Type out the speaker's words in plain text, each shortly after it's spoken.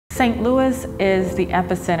St. Louis is the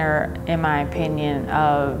epicenter, in my opinion,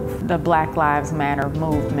 of the Black Lives Matter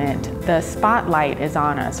movement. The spotlight is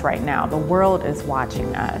on us right now. The world is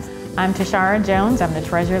watching us. I'm Tishaura Jones. I'm the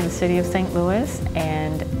treasurer of the city of St. Louis,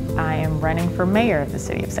 and I am running for mayor of the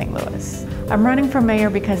city of St. Louis. I'm running for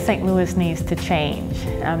mayor because St. Louis needs to change.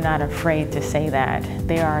 I'm not afraid to say that.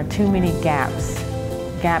 There are too many gaps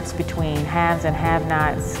between haves and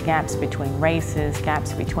have-nots, gaps between races,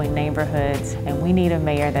 gaps between neighborhoods, and we need a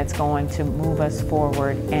mayor that's going to move us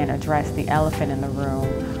forward and address the elephant in the room,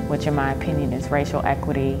 which in my opinion is racial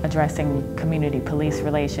equity, addressing community-police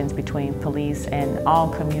relations between police and all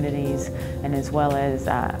communities, and as well as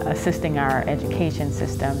assisting our education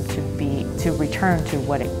system to return to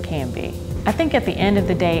what it can be. I think at the end of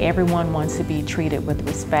the day, everyone wants to be treated with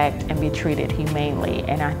respect and be treated humanely,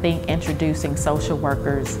 and I think introducing social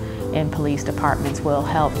workers in police departments will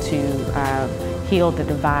help to heal the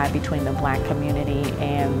divide between the Black community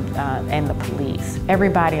and the police.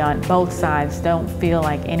 Everybody on both sides don't feel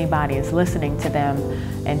like anybody is listening to them,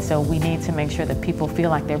 and so we need to make sure that people feel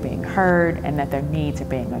like they're being heard and that their needs are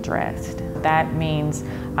being addressed. That means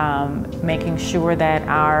making sure that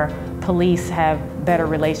our police have better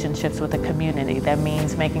relationships with the community. That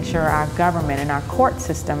means making sure our government and our court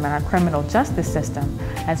system and our criminal justice system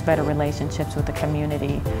has better relationships with the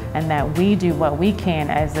community, and that we do what we can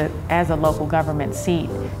as a local government seat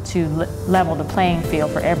to level the playing field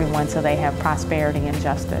for everyone so they have prosperity and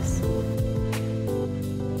justice.